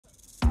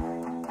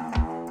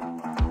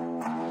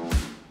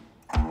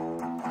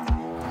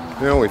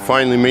Well, we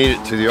finally made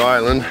it to the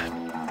island.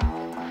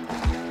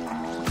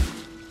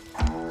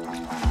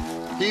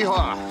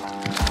 Hee-haw!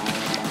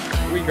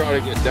 We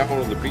gotta get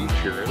down to the beach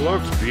here. It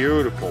looks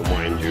beautiful,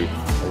 mind you.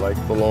 I like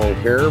the long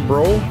hair,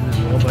 bro.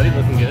 Well, buddy,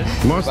 looking good.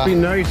 Must be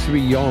nice to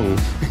be young.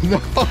 No.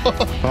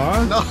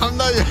 Huh? No, I'm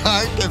not young.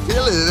 I can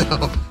feel it.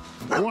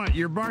 What,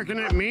 you're barking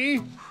at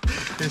me?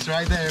 It's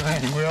right there,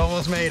 man. We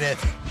almost made it.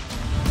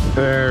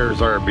 There's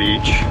our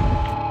beach.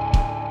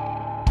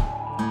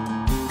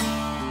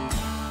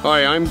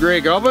 Hi, I'm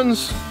Greg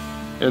Ovens,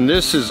 and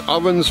this is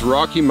Ovens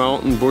Rocky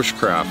Mountain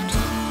Bushcraft.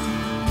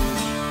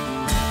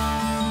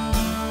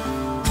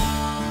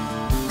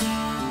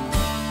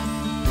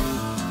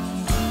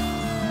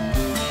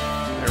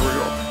 There we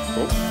go.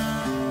 Oh.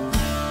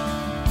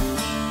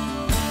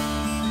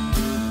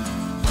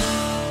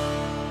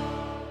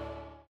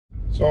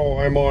 So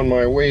I'm on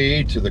my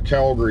way to the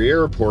Calgary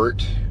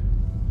airport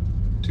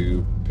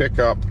to pick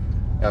up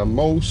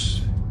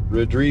Amós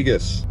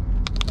Rodriguez.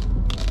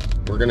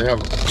 We're gonna have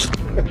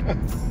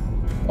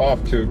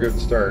off to a good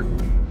start.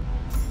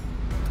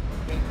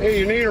 Hey,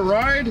 you need a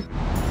ride?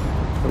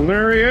 And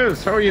there he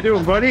is. How are you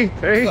doing, buddy?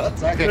 Hey,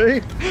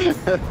 hey.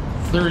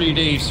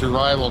 30-day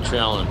survival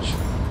challenge.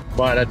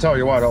 But I tell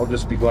you what, I'll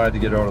just be glad to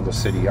get out of the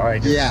city. I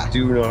just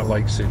do not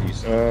like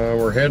cities.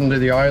 We're heading to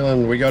the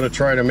island. We got to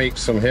try to make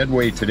some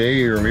headway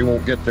today, or we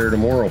won't get there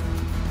tomorrow.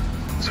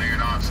 So you're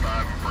not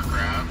stopping for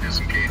grab just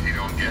in case you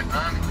don't get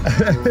none?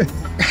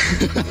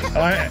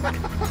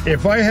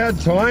 If I had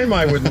time,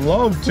 I would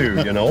love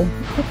to, you know.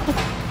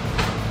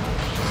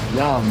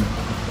 Yum.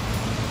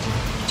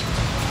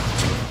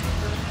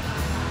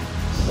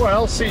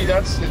 Well, see,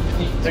 that's the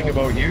neat thing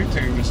about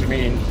YouTube is, I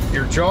mean,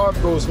 your job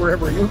goes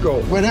wherever you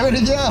go. Whenever,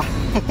 yeah.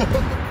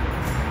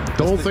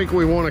 Don't think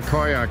we want to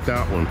kayak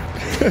that one.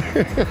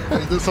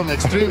 We do some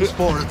extreme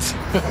sports.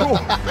 Oh,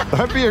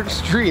 that'd be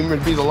extreme.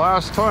 It'd be the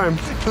last time.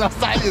 Last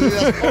time you do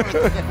that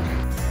sport.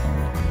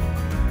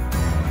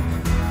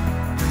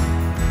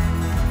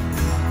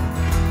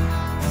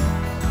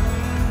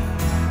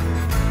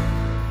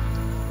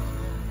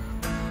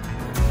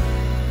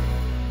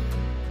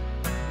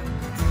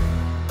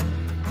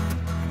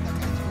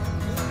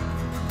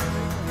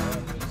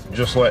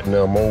 Just letting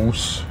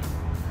Amós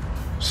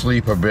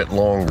sleep a bit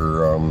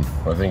longer.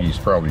 I think he's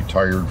probably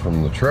tired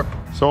from the trip.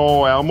 So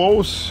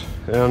Amós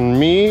and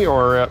me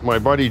are at my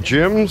buddy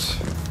Jim's.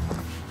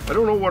 I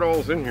don't know what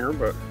all's in here,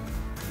 but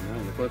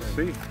let's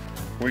see.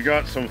 We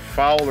got some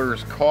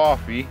Fowler's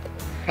coffee.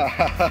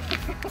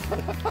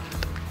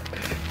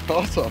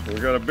 Awesome. We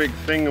got a big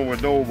thing of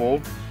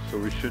adobo, so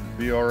we should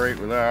be all right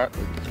with that.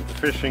 Some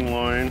fishing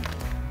line,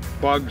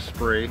 bug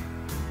spray.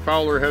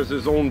 Fowler has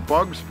his own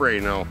bug spray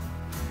now.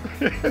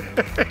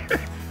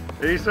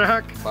 Hey,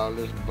 Zach.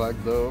 Fowler's bug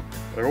though.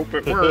 I hope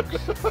it works.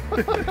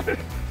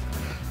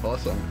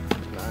 Awesome.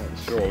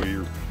 Nice. So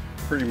you're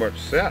pretty much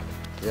set.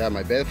 Yeah,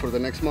 my bed for the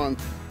next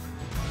month.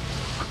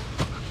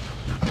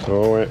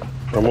 So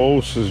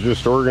Amós is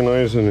just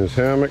organizing his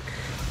hammock.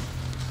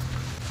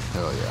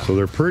 Hell yeah. So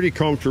they're pretty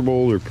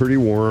comfortable, they're pretty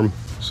warm.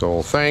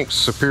 So thanks,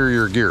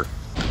 Superior Gear.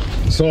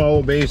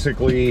 So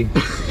basically,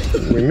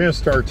 we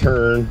missed our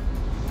turn.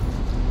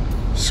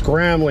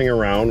 Scrambling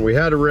around. We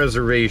had a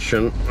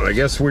reservation. I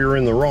guess we were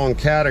in the wrong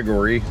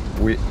category.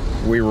 We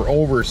were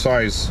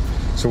oversized,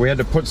 so we had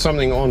to put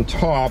something on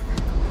top.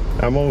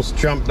 Amós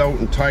jumped out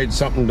and tied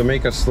something to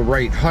make us the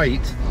right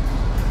height.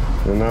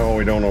 And now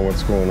we don't know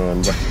what's going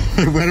on.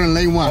 But we're on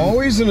lane one.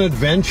 Always an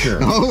adventure.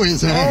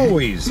 Always, eh?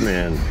 Always,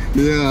 man.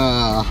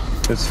 Yeah.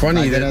 It's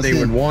funny that they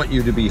would want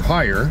you to be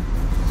higher.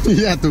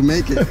 Yeah, to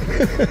make it.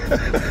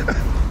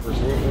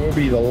 We'll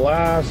be the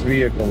last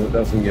vehicle that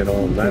doesn't get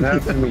on. That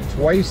happened to me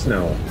twice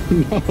now.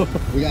 No.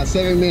 We got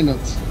 7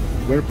 minutes.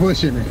 We're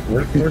pushing it.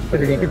 We're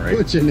pretty all right.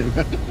 Pushing it.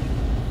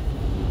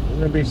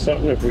 Wouldn't it be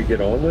something if we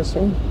get on this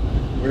one?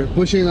 We're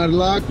pushing our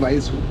luck, but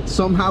it's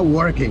somehow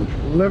working.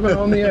 Living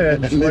on the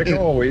edge, like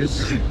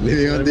always.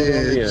 Living on the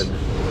edge.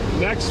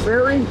 Next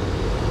ferry?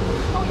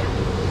 Oh,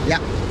 Yeah.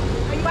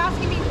 yeah. Are you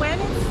asking me when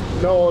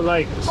it's? No,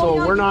 like, so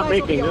no, we're you not guys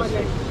will making be on this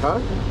it. one. Huh?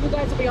 You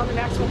guys will be on the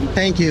next one.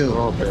 Thank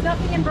you. There's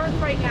nothing in birth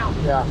right now.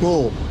 Yeah.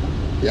 Cool.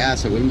 Yeah,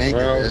 so we'll make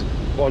it.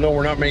 Well, no,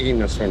 we're not making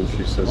this one,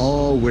 she says.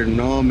 Oh, we're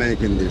not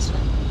making this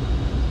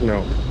one.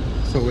 No.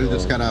 So we're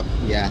just gonna,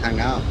 hang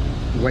out.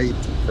 Wait.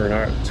 For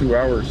 2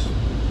 hours.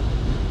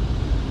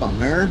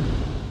 Bummer.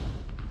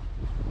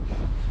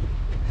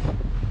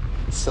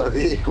 So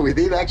we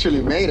did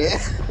actually made it.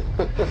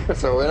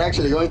 So we're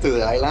actually going to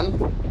the island,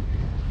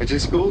 which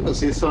is cool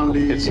because it's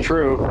only... It's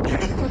true.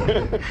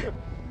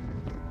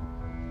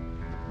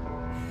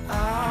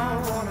 I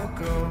wanna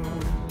go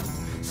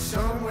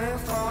somewhere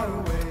far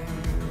away.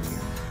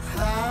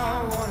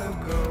 I wanna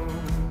go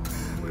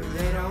where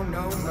they don't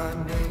know my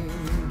name.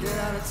 Get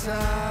out of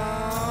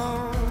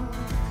town,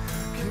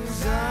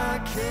 'cause I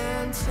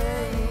can't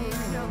take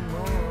no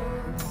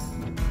more.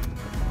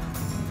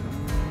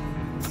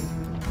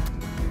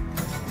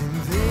 In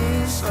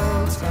this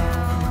old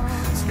town,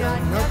 it's got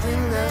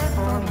nothing left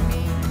for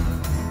me.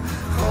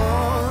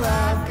 All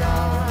I've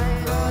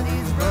got are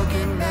these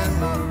broken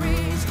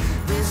memories.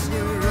 This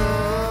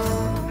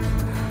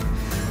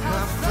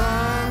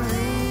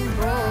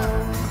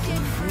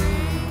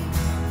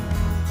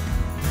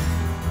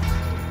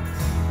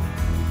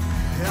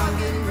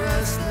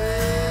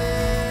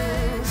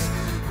restless,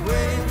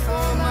 waiting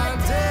for my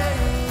day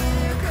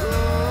to come.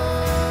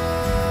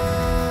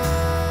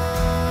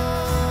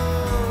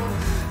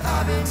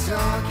 I've been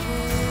talking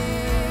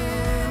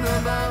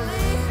about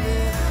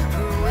leaving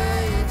for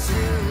way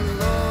too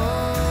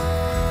long.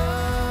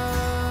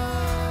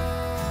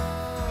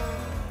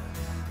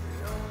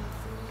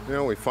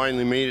 Well, we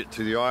finally made it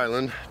to the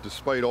island,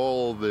 despite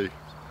all the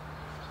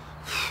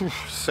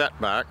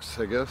setbacks,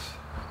 I guess.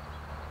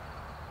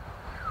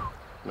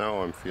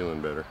 Now I'm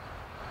feeling better.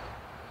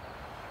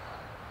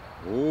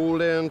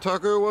 Old Dan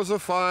Tucker was a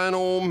fine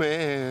old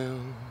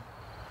man.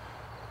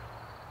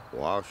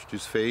 Washed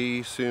his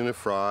face in a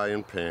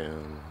frying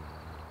pan.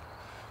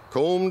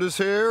 Combed his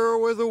hair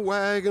with a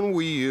wagon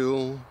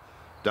wheel.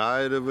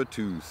 Died of a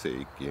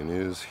toothache in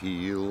his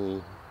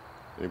heel.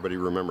 Anybody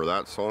remember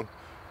that song?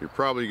 You're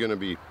probably going to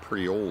be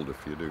pretty old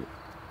if you do,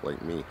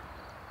 like me.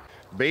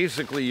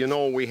 Basically, you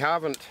know, we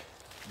haven't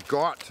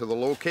got to the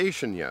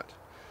location yet.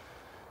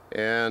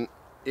 And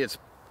it's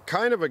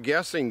kind of a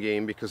guessing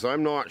game because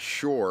I'm not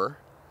sure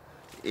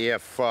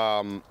if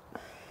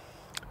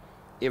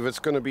it's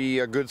going to be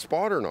a good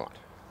spot or not.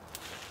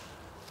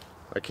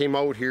 I came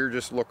out here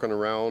just looking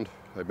around.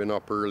 I've been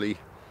up early.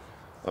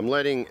 I'm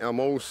letting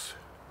Amós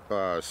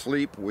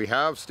sleep. We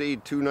have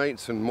stayed 2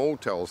 nights in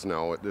motels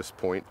now at this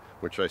point,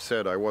 which I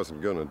said I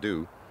wasn't going to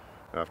do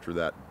after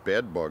that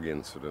bed bug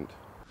incident.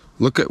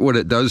 Look at what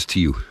it does to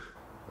you.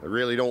 I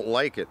really don't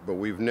like it, but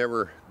we've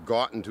never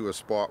gotten to a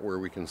spot where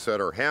we can set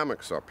our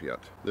hammocks up yet.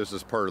 This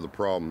is part of the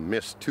problem.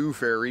 Missed 2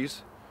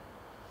 ferries.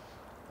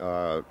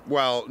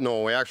 Well,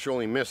 no, we actually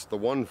only missed the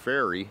 1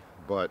 ferry,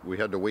 but we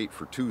had to wait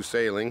for 2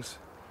 sailings.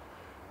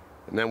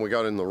 And then we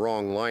got in the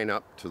wrong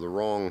lineup to the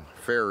wrong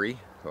ferry.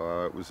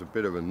 It was a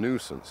bit of a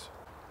nuisance.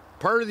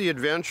 Part of the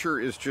adventure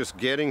is just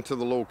getting to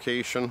the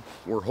location.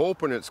 We're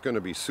hoping it's going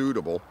to be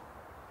suitable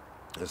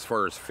as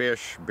far as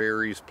fish,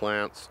 berries,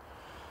 plants.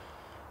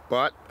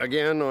 But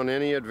again, on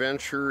any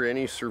adventure,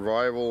 any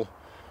survival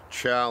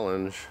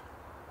challenge,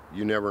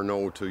 you never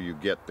know till you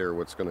get there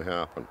what's going to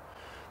happen.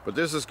 But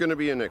this is going to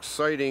be an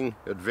exciting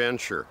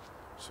adventure.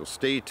 So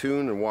stay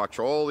tuned and watch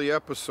all the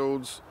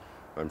episodes.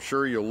 I'm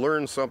sure you'll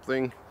learn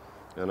something,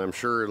 and I'm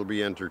sure it'll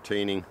be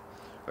entertaining.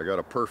 I got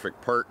a perfect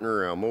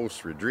partner,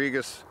 Amós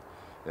Rodriguez,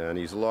 and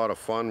he's a lot of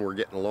fun. We're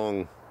getting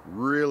along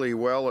really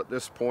well at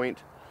this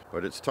point,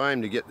 but it's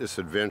time to get this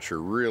adventure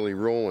really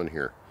rolling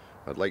here.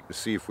 I'd like to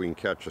see if we can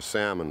catch a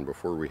salmon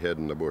before we head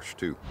in the bush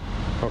too.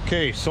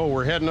 Okay, so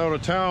we're heading out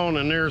of town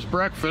and there's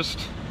breakfast.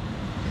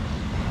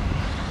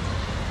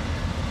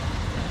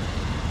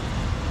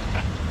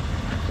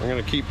 I'm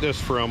gonna keep this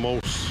for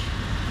Amós.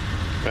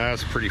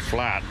 That's pretty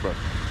flat, but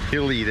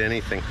he'll eat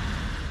anything.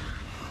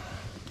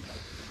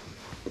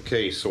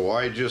 Okay, so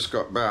I just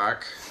got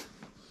back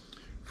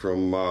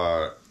from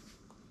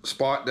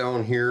spot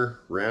down here.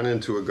 Ran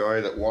into a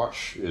guy that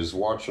is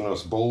watching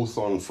us both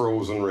on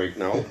Frozen right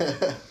now.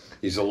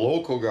 He's a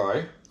local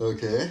guy.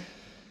 Okay.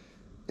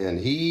 And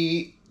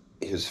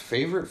his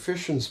favorite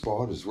fishing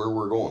spot is where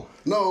we're going.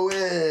 No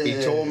way!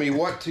 He told me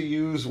what to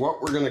use, what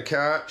we're gonna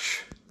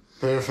catch.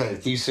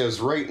 Perfect. He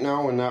says right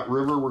now in that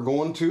river we're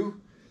going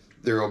to,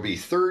 there'll be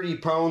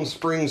 30-pound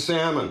spring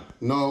salmon.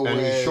 No way. And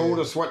he showed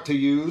us what to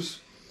use.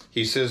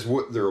 He says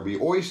there'll be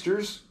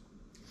oysters.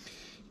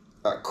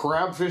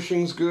 Crab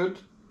fishing's good.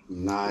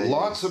 Nice.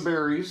 Lots of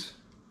berries.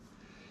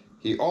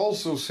 He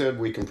also said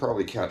we can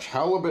probably catch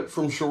halibut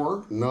from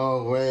shore.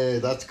 No way,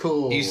 that's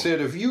cool. He said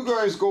if you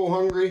guys go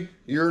hungry,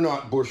 you're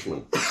not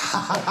bushmen.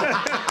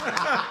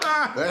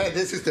 Hey,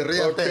 this is the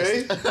real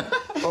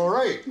test. All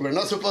right. We're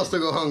not supposed to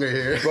go hungry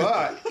here.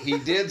 But he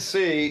did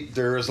say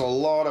there's a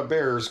lot of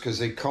bears because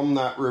they come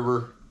to that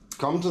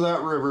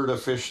river to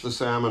fish the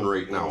salmon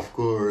right now. Of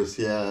course,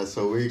 yeah.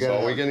 So we're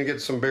gonna get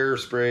some bear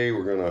spray.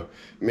 We're gonna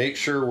make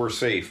sure we're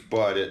safe,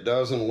 but it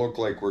doesn't look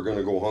like we're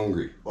gonna go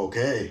hungry.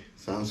 Okay,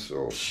 sounds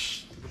so.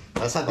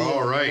 That's a deal.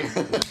 All right,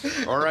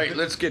 all right.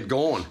 Let's get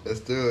going.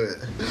 Let's do it.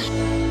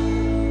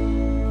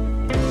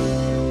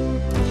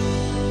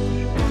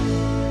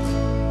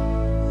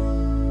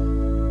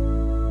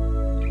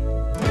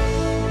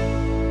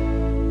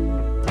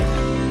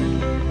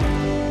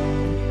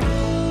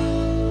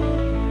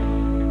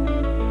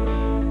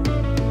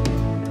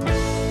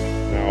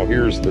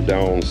 Here's the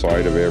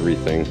downside of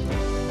everything.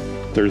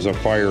 There's a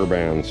fire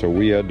ban, so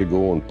we had to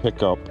go and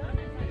pick up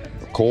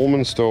a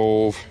Coleman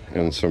stove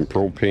and some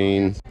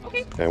propane,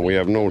 and we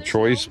have no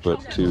choice but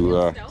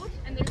to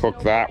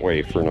cook that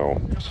way for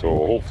now. So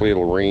hopefully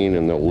it'll rain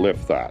and they'll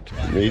lift that.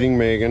 Meeting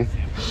Megan.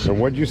 And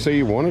what'd you say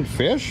you wanted?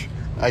 Fish?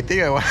 I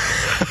think I want...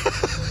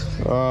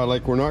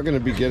 like we're not going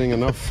to be getting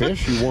enough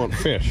fish? You want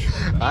fish?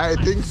 I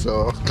think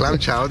so. Clam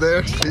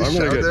chowder, fish I'm going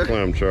to chowder. get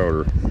clam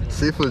chowder.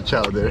 Seafood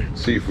chowder.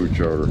 Seafood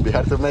chowder. We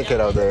have to make it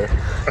out there.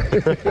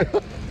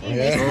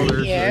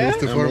 Yeah. Nice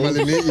to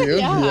formally meet you.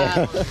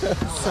 Yeah.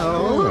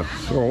 So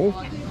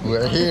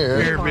We're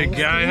here. Here, big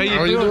guy. How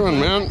How you doing,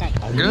 man?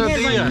 Good.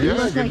 See ya.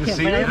 Yeah, good to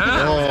see you.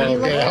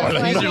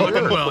 You're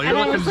looking well.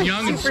 You're looking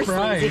young and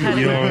spry.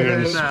 Young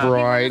and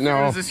spry.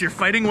 Now, Is this your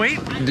fighting weight?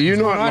 do you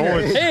not know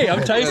it? Hey,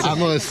 I'm Tyson.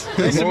 Amós.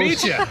 Nice to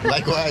meet you.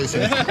 Likewise.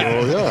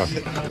 Oh,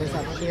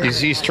 yeah.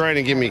 He's trying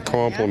to give me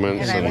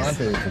compliments, and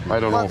I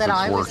don't know if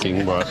it's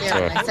working, but...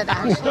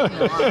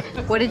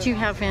 What did you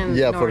have in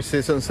Yeah, for North?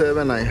 season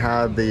 7, I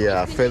had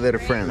the Feather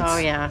Friends. Oh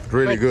yeah,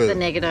 Really like good. The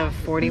negative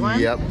 41.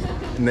 Yep.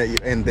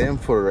 And then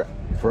for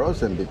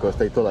Frozen, because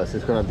they told us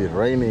it's gonna be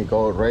rainy,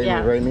 cold, rainy,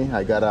 Yeah. rainy.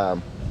 I got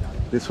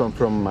this one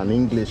from an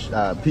English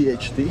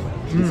PhD.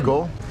 It's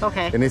called.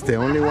 Okay. And it's the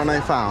only one I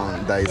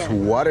found that is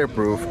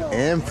waterproof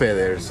and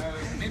feathers.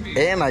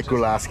 And I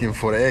could ask him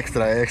for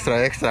extra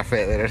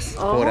feathers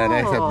for an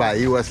extra bag.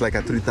 It was like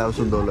a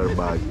 $3,000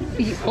 bag.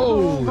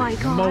 Oh my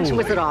gosh,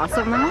 was it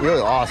awesome though? It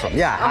was awesome.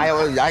 Yeah,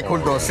 I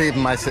could not see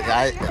myself.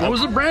 What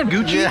was the brand?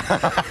 Gucci?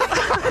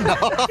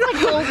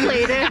 Gold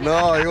plated.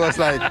 No, it was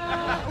like.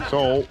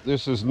 So,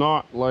 this is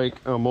not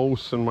like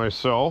Amós and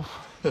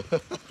myself,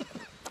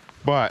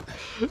 but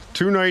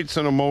 2 nights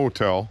in a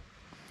motel,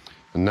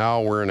 and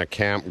now we're in a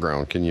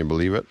campground. Can you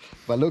believe it?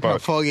 But look how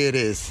foggy it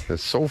is.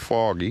 It's so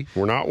foggy.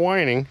 We're not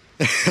whining,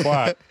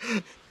 but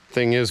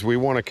thing is, we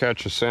want to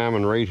catch a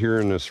salmon right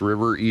here in this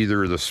river,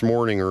 either this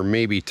morning or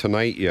maybe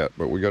tonight yet,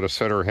 but we got to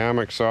set our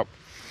hammocks up.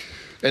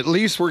 At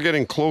least we're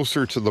getting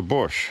closer to the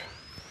bush.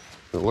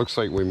 It looks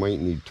like we might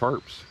need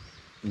tarps.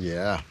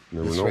 Yeah.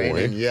 Never It's know,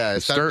 raining. eh? Yeah,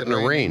 it's starting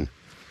to rain.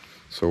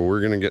 So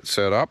we're going to get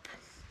set up.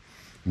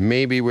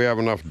 Maybe we have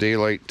enough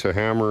daylight to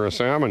hammer a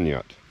salmon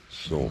yet.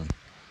 So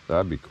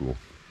that'd be cool.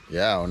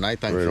 Yeah, or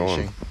nighttime Right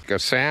fishing. on. A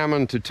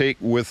salmon to take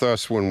with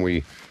us when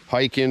we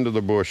hike into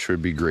the bush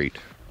would be great.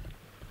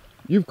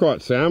 You've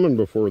caught salmon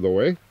before though,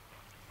 eh?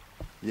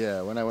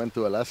 Yeah, when I went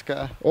to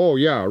Alaska. Oh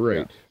yeah,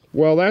 right. Yeah.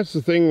 Well, that's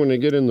the thing when they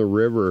get in the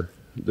river,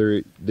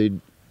 they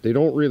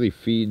don't really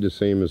feed the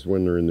same as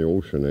when they're in the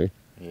ocean, eh?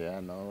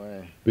 Yeah, no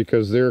way.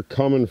 Because they're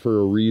coming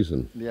for a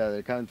reason. Yeah,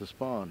 they're coming to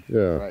spawn.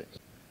 Yeah. Right.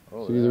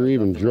 Oh, See, they're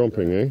even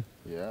jumping, eh?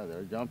 Yeah,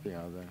 they're jumping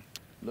out there.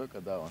 Look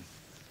at that one.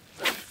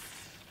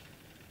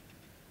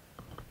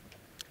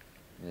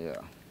 Yeah.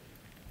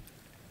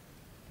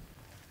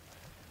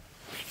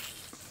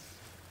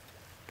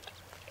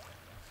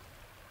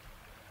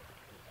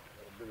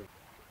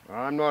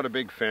 I'm not a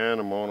big fan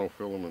of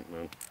monofilament,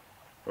 man.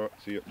 Oh,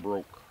 see, it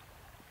broke.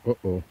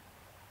 Uh-oh.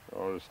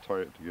 I'll just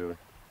tie it together.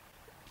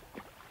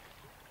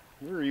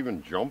 They're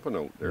even jumping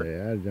out there.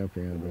 Yeah,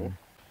 jumping out there.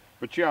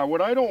 But yeah,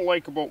 what I don't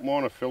like about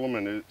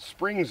monofilament is it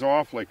springs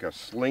off like a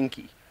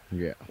slinky.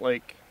 Yeah.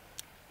 Like,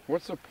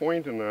 what's the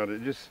point in that?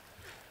 It just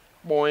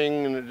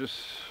boing and it just,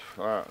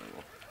 I don't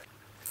know.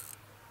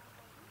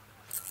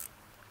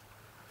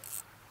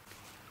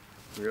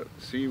 We got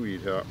the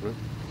seaweed happening.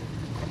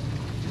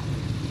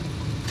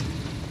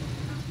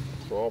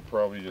 So I'll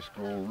probably just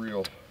go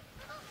real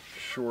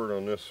short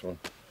on this one.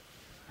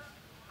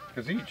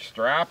 Because each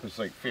strap is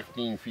like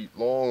 15 feet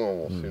long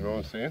almost, you know what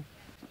I'm saying?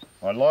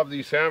 I love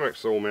these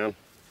hammocks though, man.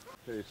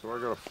 Okay, so I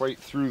gotta fight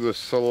through the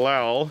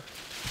salal.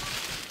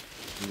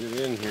 Get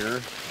in here,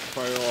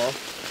 tie it off.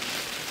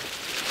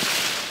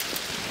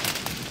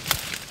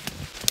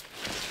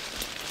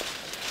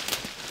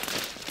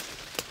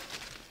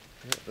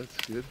 Yeah, that's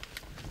good.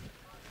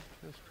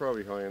 That's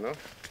probably high enough.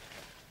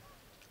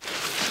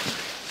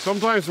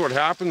 Sometimes what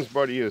happens,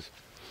 buddy, is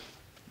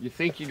you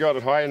think you got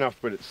it high enough,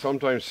 but it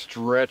sometimes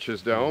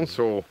stretches down,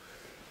 so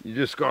you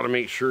just got to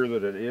make sure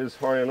that it is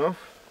high enough.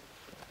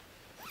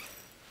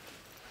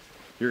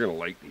 You're going to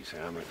like these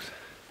hammocks.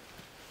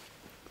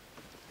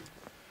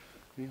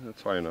 Yeah,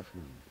 that's high enough.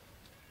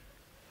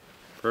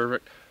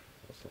 Perfect.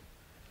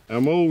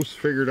 Amós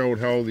figured out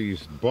how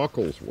these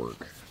buckles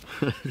work.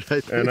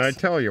 And I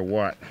tell you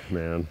what,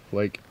 man,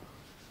 like,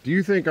 do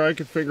you think I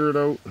could figure it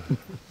out?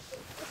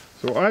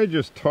 So I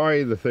just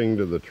tie the thing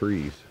to the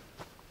trees.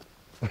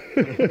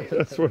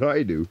 That's what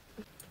I do.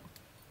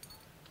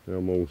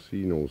 Amós,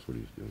 he knows what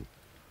he's doing.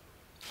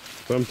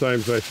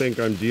 Sometimes I think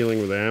I'm dealing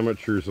with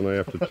amateurs and I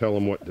have to tell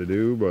them what to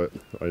do, but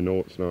I know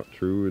it's not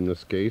true in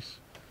this case.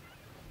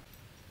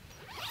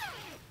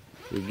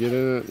 So get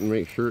in it and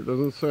make sure it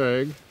doesn't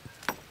sag.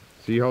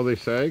 See how they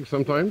sag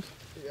sometimes?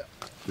 Yeah.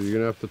 So you're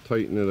gonna have to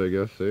tighten it, I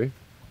guess, eh?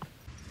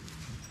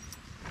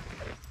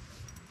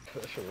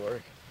 That should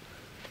work.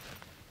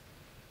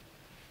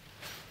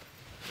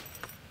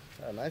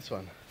 A nice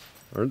one.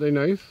 Aren't they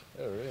nice?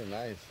 They're really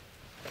nice.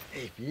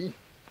 Hey, P,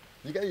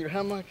 you got your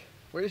hammock?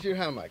 Where's your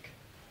hammock?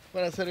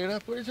 When I set it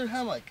up, where's your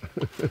hammock?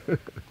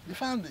 You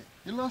found it.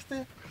 You lost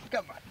it?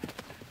 Come on.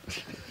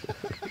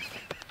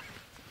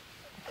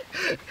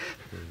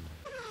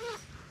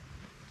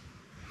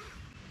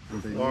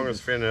 As long as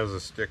Finn has a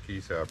stick,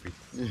 he's happy.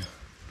 Yeah.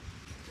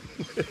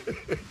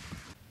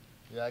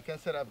 Yeah, I can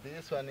set up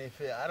this one if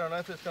I don't know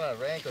if it's gonna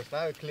rain because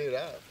now it cleared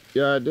out.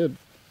 Yeah, I did.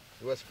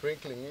 It was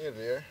sprinkling here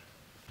there.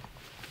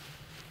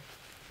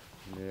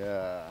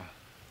 Yeah,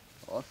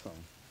 awesome.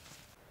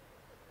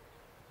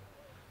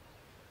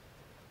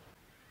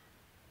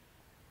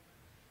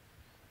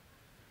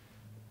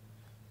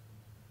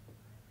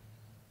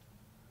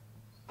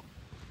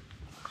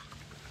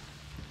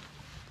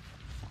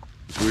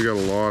 We got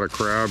a lot of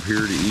crab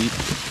here to eat.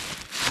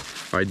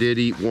 I did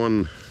eat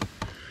one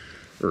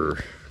or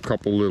a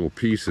couple little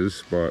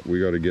pieces, but we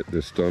got to get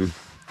this done.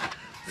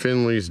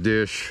 Finley's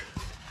dish,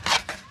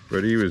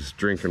 but he was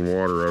drinking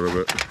water out of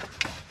it.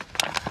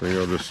 I think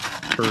I'll just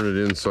turn it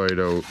inside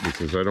out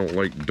because I don't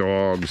like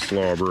dog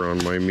slobber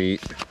on my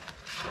meat.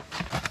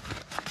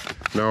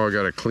 Now I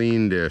got a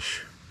clean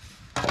dish.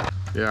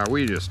 Yeah,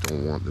 we just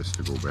don't want this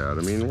to go bad.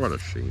 I mean, what a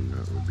shame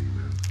that would be,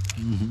 man.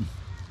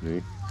 Mm-hmm.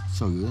 Hey?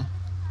 So good.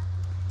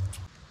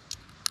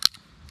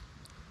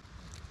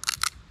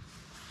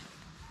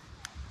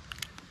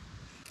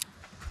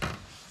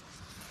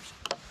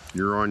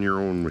 You're on your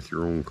own with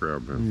your own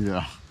crab, man.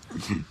 Yeah.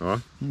 Huh?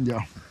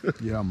 Yeah.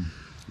 Yum.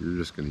 You're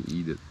just gonna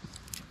eat it.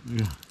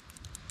 Yeah.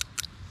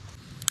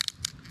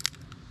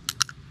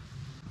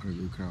 What a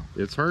good crab.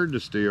 It's hard to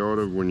stay out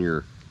of when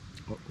you're...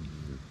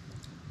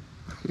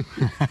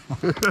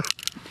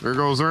 There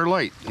goes our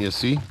light, you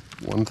see?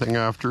 One thing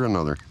after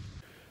another.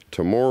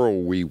 Tomorrow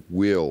we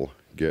will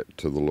get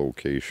to the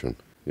location.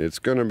 It's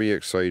gonna be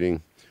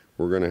exciting.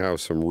 We're gonna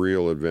have some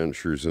real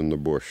adventures in the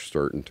bush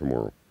starting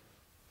tomorrow.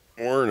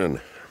 Morning.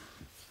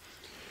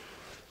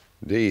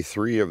 Day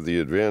 3 of the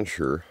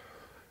adventure.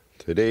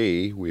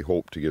 Today we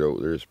hope to get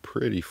out there. It's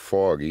pretty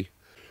foggy.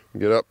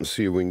 Get up and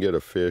see if we can get a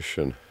fish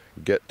and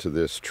get to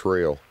this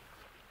trail.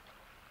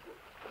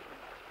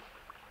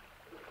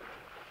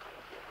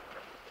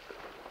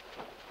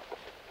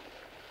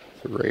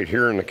 So right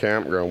here in the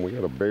campground we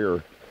got a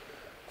bear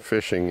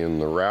fishing in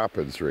the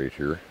rapids right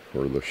here,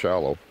 or the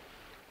shallow.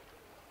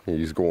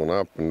 He's going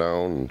up and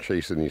down and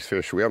chasing these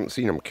fish. We haven't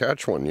seen him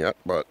catch one yet,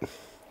 but it'd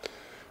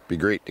be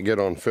great to get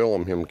on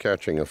film him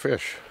catching a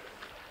fish.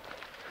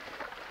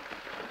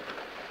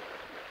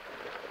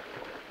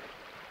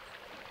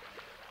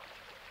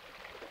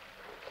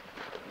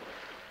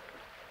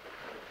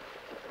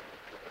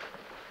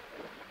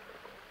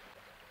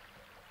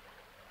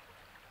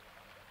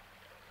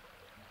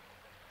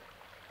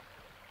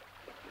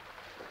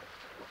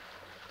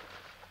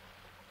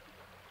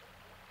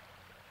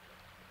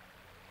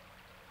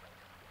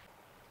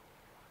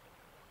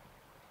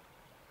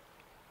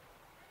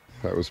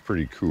 That was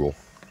pretty cool.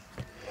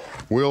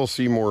 We'll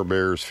see more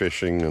bears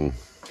fishing and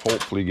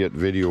hopefully get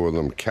video of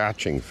them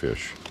catching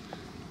fish.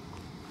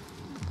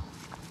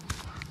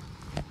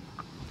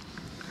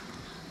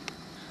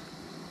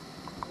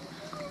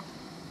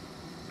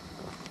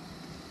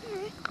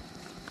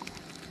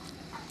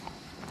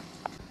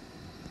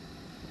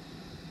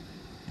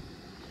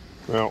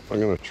 Well, I'm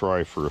gonna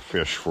try for a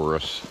fish for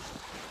us.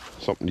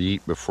 Something to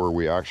eat before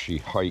we actually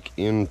hike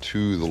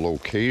into the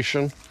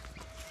location.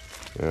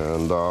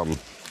 And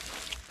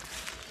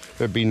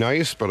it'd be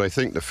nice, but I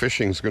think the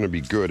fishing's going to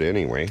be good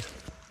anyway.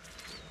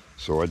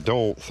 So I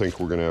don't think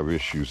we're going to have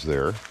issues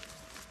there.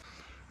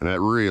 And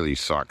that really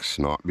sucks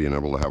not being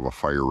able to have a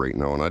fire right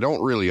now. And I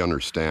don't really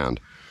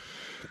understand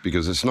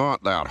because it's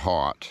not that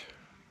hot.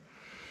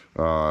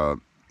 The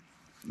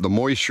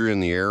moisture in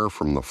the air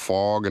from the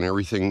fog and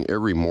everything,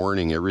 every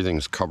morning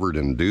everything's covered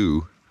in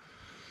dew.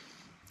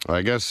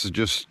 I guess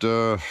just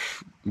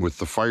with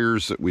the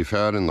fires that we've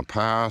had in the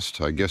past,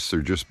 I guess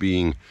they're just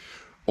being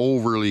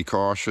overly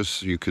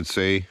cautious, you could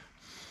say.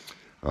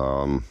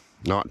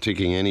 Not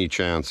taking any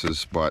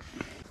chances, but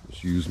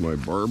just use my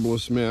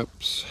barbless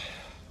maps.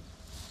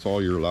 It's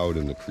all you're allowed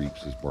in the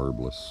creeks is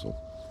barbless, so.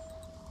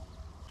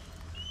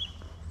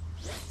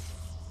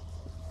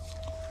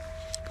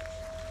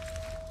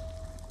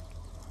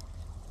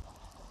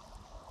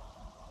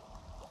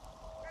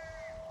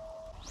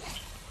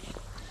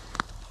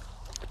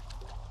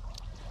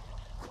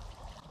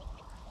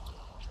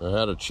 I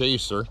had a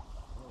chaser.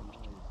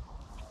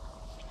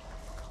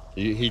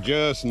 He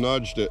just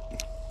nudged it.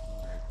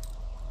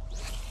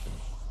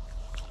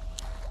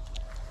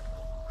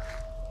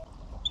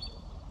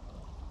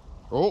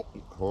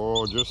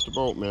 Oh, just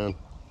about, man.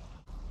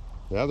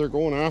 Yeah, they're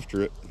going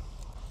after it.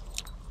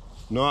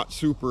 Not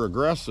super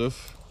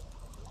aggressive.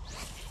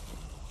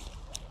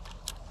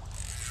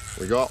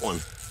 We got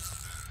one.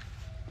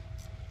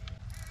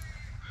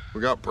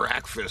 We got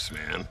breakfast,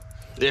 man.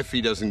 If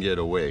he doesn't get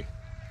away.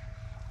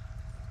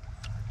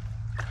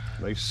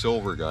 Nice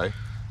silver guy,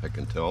 I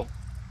can tell.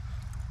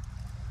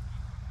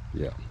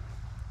 Yeah.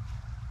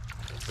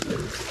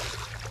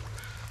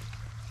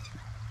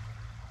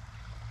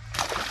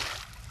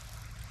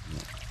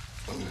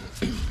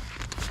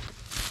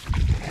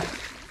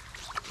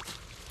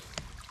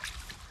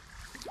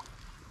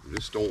 You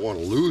just don't want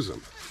to lose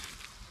him.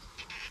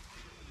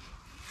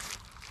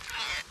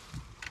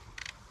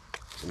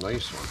 It's a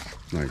nice one.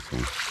 Nice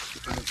one.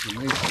 That's a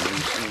nice one. I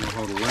just don't know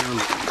how to land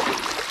it.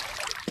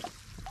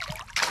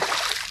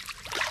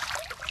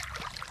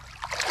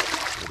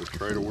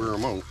 Try to wear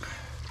them out.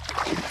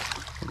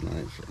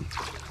 Nice one.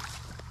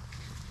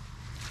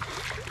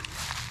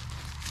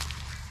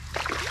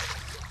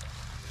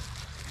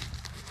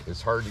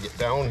 It's hard to get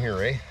down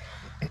here, eh?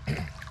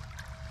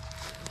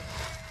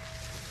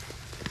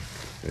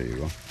 There you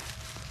go.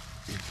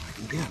 If I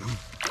can get them.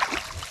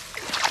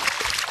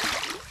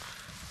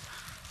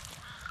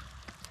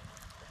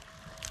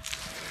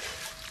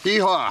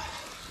 Hee-haw!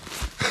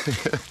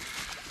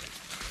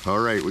 All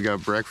right, we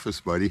got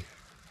breakfast, buddy.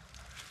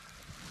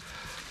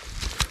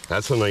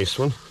 That's a nice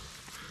one.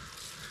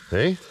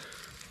 Hey?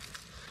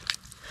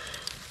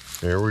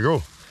 There we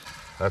go.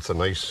 That's a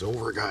nice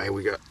silver guy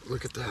we got.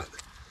 Look at that.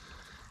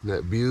 Isn't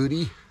that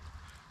beauty?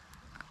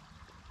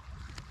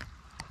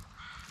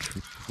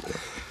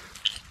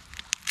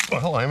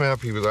 Well, I'm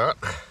happy with that.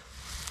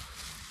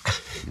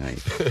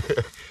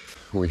 Nice.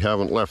 We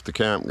haven't left the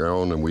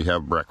campground and we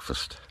have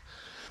breakfast.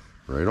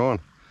 Right on.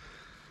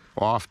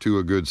 Off to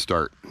a good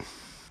start.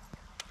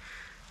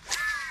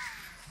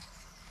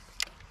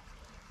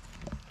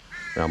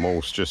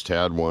 Amós just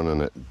had one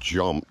and it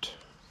jumped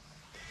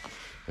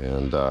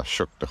and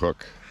shook the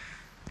hook.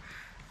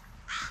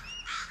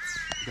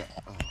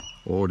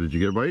 Oh, did you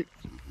get a bite?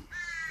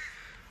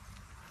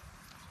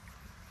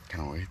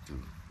 Can't wait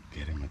to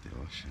get him at the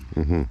ocean.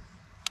 Mm-hmm.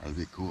 That'll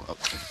be cool up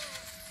there.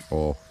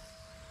 Oh,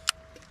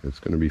 it's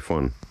going to be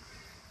fun.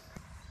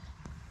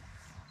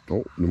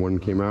 Oh, the one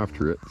came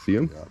after it. See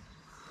him? Yeah,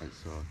 I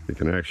saw him. You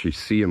can actually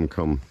see him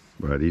come,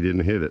 but he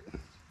didn't hit it.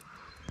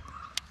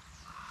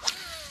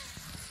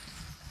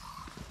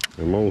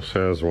 Amós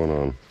has one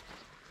on.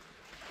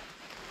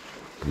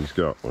 He's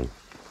got one.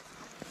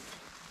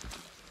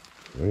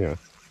 Oh yeah.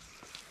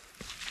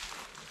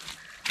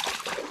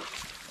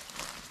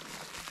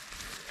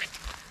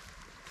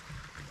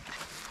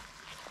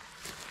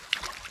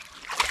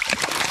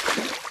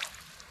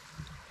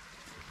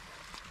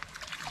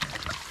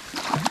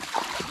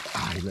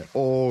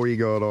 Oh, he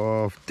got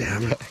off.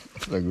 Damn it.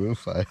 That's a good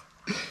fight.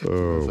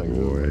 Oh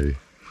boy.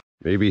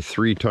 Maybe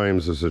 3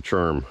 times as a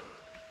charm.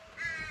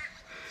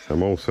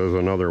 Amós has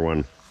another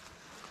one.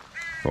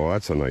 Oh,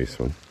 that's a nice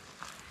one.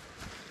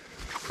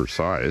 For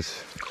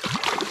size.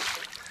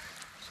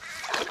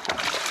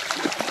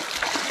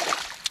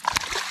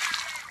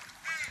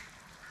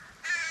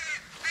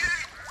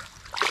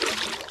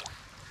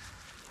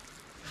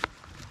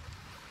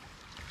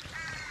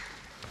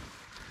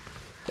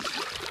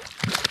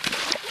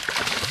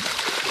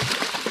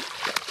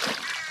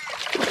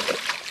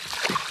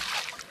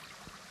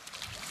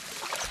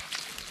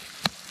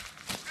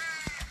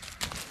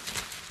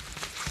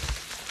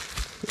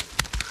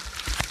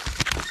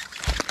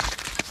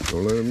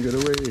 Don't let him get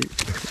away.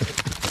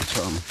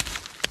 Chum.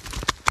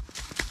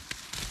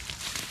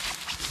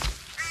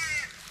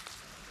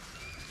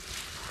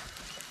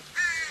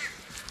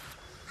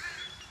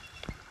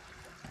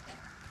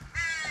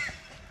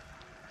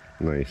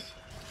 Nice.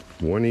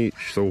 1 each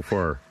so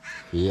far.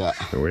 Yeah.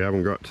 And we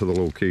haven't got to the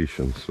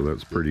location, so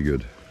that's pretty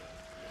good.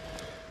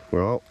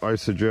 Well, I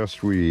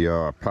suggest we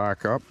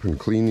pack up and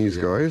clean these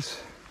guys.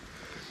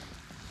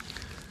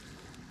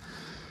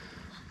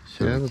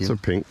 Yeah, that's a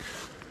pink.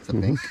 It's a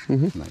pink?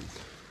 Mm-hmm. Nice.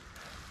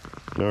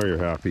 Now you're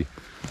happy.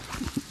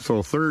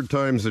 So 3rd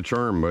time's the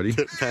charm, buddy.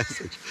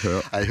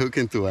 Yeah. I hook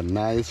into a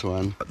nice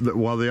one.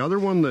 Well, the other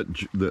one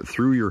that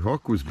threw your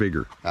hook was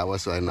bigger. That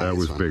was a nice That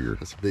was one. bigger.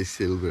 It's a big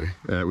silver.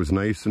 It was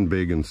nice and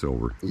big and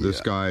silver. This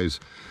Yeah. guy's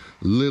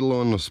little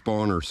on the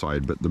spawner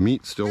side, but the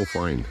meat's still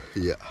fine.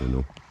 Yeah. You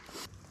know.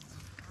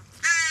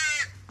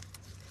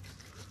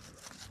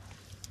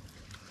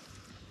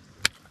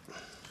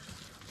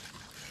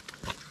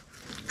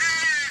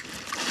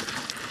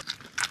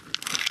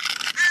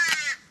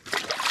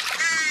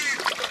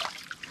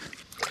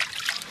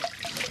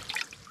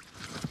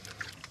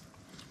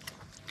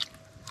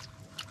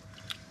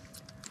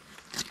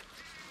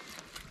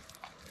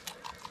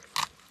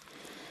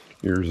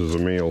 Yours is a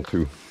male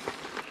too.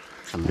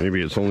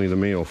 Maybe it's only the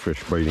male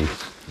fish biting.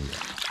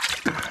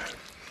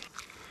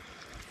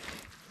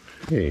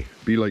 Hey,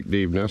 be like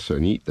Dave Nessa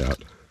and eat that.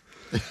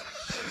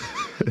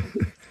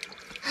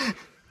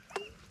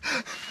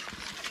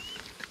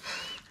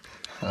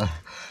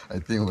 I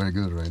think we're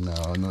good right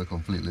now. I'm not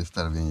completely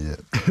starving yet.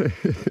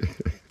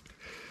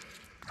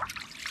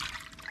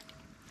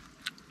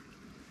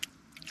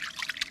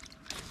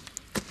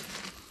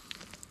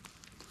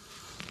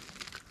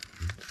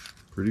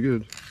 Pretty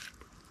good.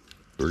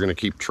 We're gonna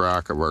keep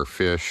track of our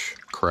fish,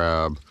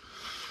 crab.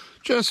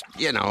 Just,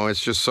 you know,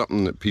 it's just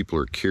something that people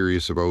are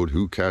curious about,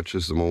 who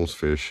catches the most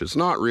fish. It's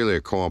not really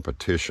a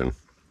competition.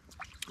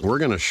 We're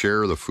gonna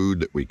share the food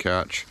that we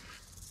catch.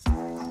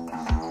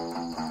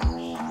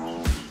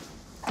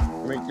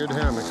 Make good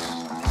hammocks.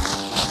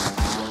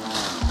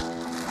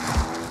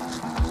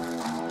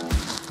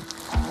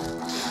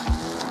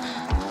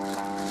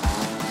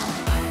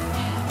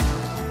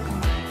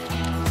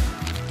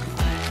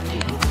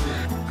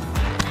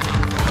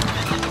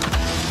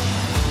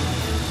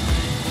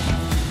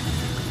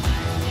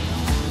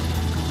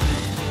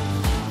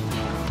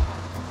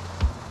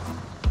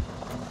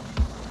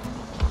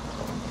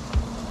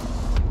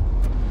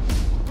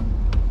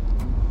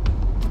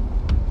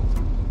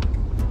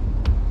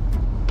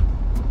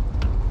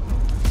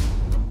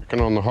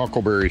 On the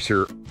huckleberries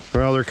here.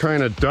 Well, they're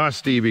kind of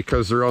dusty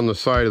because they're on the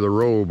side of the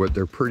road, but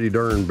they're pretty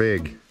darn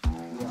big.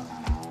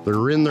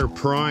 They're in their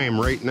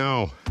prime right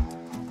now.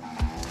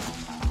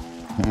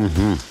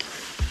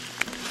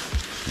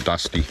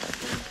 Dusty.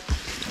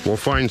 We'll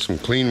find some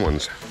clean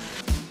ones.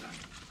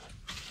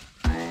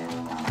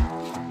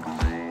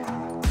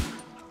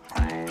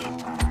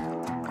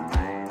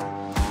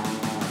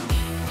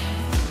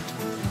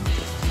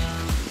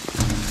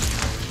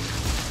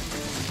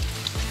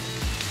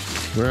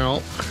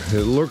 Well,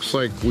 it looks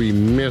like we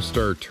missed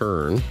our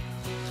turn,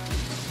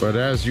 but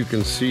as you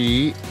can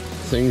see,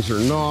 things are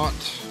not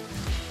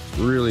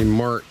really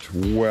marked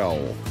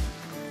well.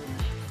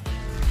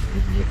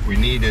 If we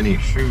need any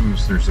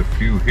shoes, there's a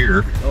few here.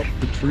 Up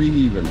the tree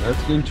even,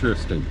 that's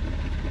interesting.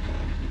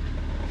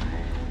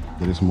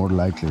 It is more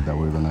likely that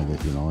we're gonna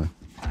get, you know.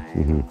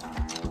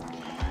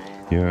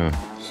 Yeah,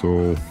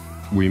 so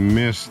we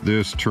missed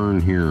this turn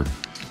here.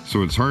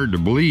 So it's hard to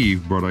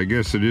believe, but I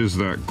guess it is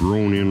that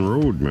grown-in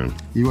road, man.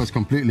 It was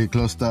completely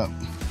closed up.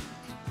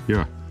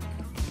 Yeah,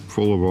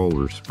 full of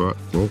alders, but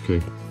okay.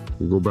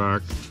 We'll go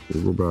back,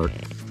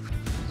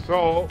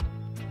 So,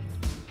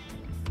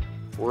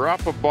 we're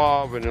up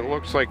above and it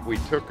looks like we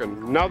took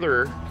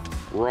another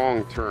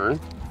wrong turn.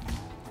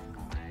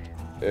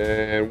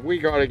 And we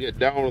gotta get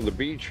down to the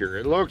beach here.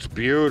 It looks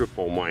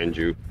beautiful, mind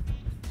you.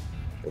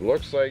 It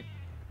looks like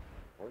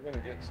we're gonna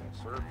get some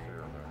surf here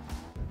now.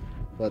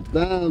 But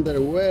down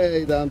there,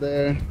 way down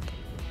there,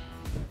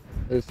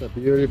 there's a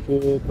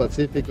beautiful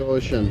Pacific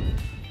Ocean.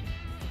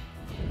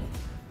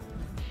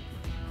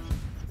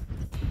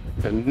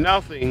 And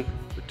nothing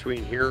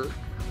between here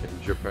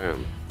and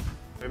Japan.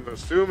 I'm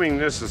assuming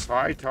this is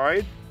high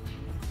tide,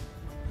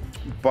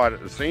 but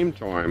at the same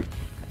time,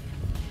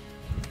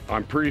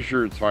 I'm pretty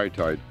sure it's high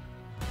tide.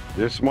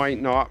 This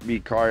might not be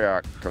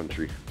kayak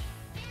country.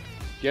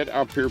 Get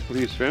up here,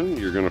 please, Finn.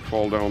 You're gonna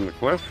fall down the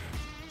cliff.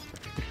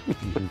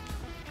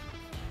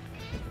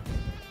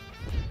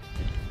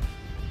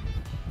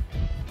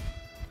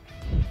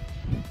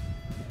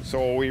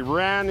 So we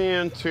ran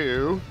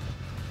into,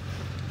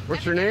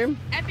 what's your name?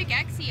 Epic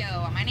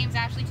Exio. My name's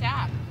Ashley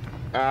Tapp.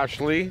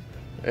 Ashley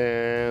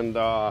and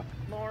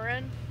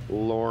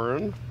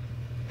Lauren.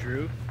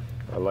 Drew.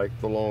 I like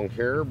the long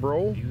hair,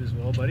 bro. You as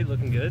well, buddy.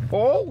 Looking good.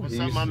 Oh, what's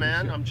up, my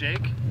man? I'm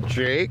Jake.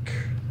 Jake.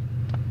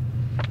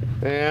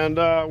 And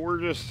we're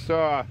just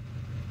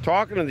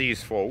talking to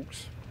these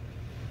folks.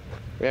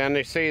 And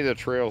they say the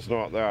trail's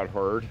not that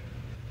hard.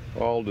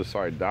 I'll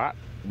decide that.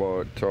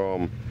 But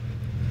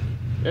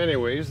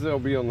anyways, they'll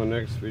be on the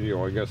next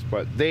video, I guess.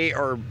 But they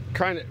are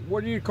kind of,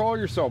 what do you call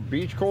yourself?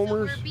 Beach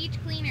combers? So we're beach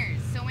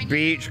cleaners. So when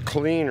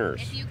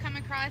cleaners. If you come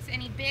across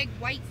any big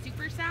white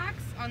super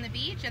sacks on the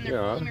beach and they're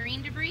full of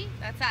marine debris,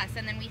 that's us.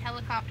 And then we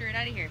helicopter it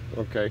out of here.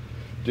 Okay.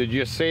 Did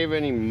you save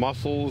any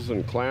mussels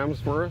and clams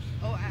for us?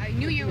 Oh, I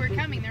knew you were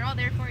coming. They're all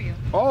there for you.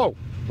 Oh,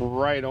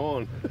 right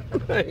on.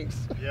 Thanks.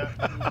 Yeah.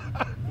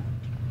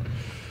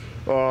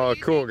 Oh,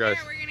 cool, guys.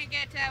 We're gonna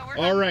get.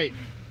 All right,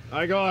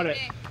 I got it.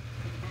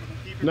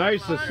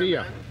 Nice to see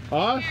you.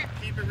 Huh?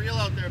 Keep it real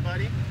out there,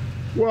 buddy.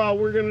 Well,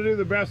 we're gonna do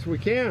the best we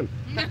can.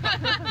 All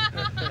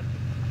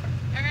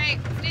right,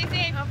 stay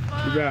safe. Have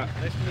fun. You bet.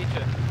 Nice to meet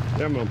you.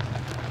 Yeah, Mom.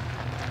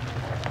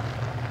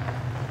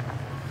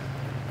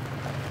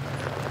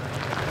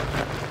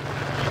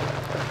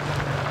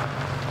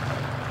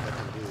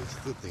 There's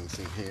two things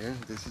in here.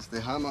 This is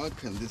the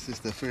hammock, and this is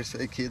the first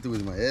aid kit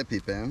with my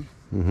EpiPen.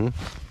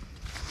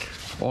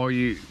 Oh,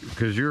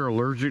 because you're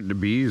allergic to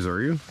bees,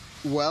 are you?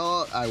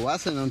 Well, I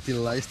wasn't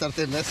until I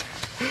started messing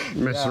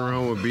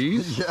around with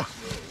bees? Yeah.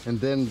 And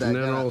then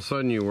all of a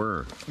sudden you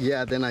were.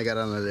 Yeah, then I got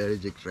an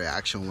allergic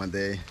reaction one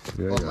day.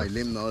 All my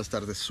lymph nodes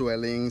started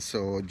swelling,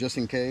 so just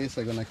in case,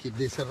 I'm gonna keep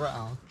this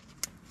around.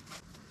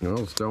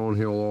 Well, it's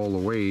downhill all the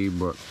way,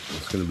 but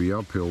it's gonna be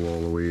uphill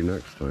all the way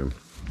next time.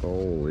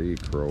 Holy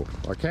crow.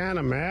 I can't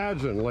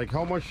imagine, like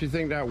how much do you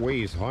think that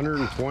weighs,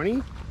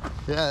 120?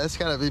 Yeah, it's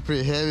gotta be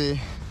pretty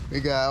heavy. We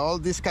got all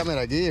this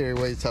camera gear,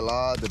 weighs a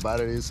lot, the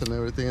batteries and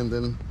everything, and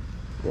then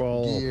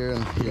gear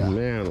and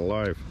man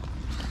alive.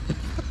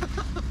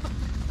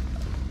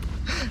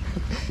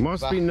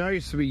 Must be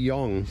nice to be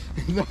young.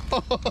 No.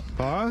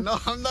 Huh? No,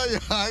 I'm not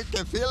young. I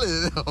can feel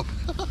it.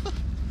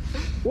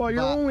 Well,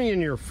 you're only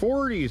in your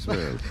 40s,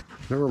 man.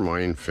 Never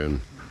mind,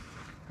 Finn.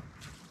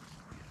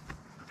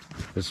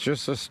 It's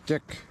just a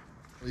stick.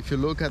 If you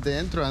look at the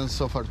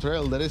entrance of our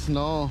trail, there is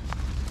not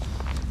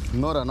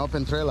an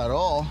open trail at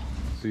all.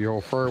 See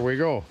how far we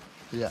go?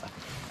 Yeah.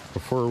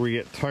 Before we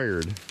get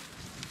tired.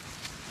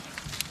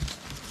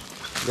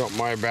 Got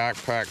my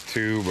backpack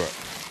too, but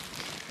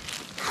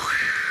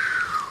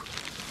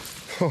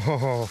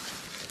oh,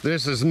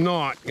 this is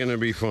not gonna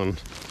be fun.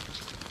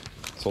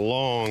 It's a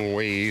long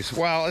ways.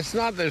 Well, it's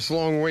not this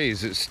long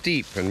ways, it's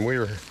steep, and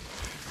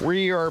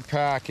we are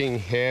packing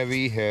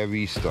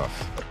heavy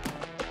stuff.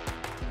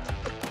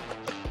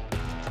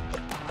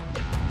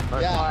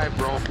 High five,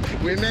 bro.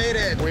 We made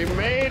it. We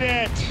made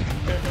it.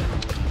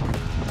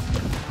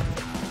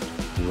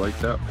 You like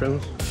that, Finn?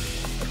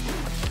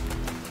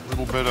 A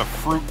little bit of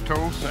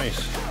fructose.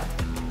 Nice.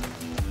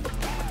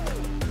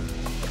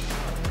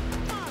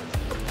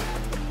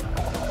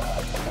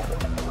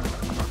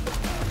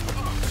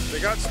 They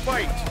got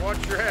spikes.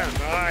 Watch your hand.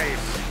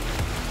 Nice.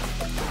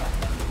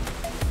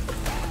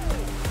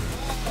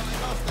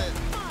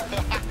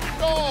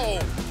 No!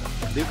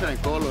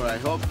 Different color, I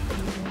hope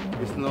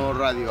it's not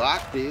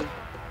radioactive,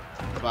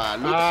 but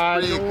it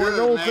looks pretty good, I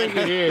don't man. think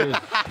it is.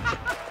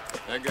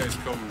 That guy's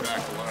coming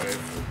back alive.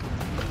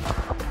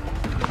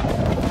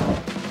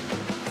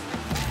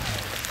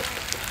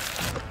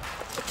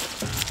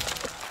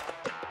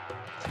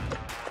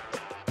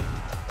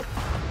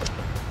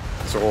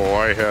 So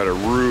I had a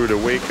rude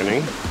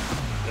awakening,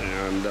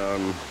 and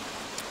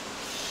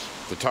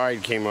the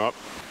tide came up.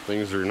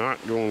 Things are not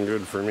going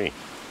good for me.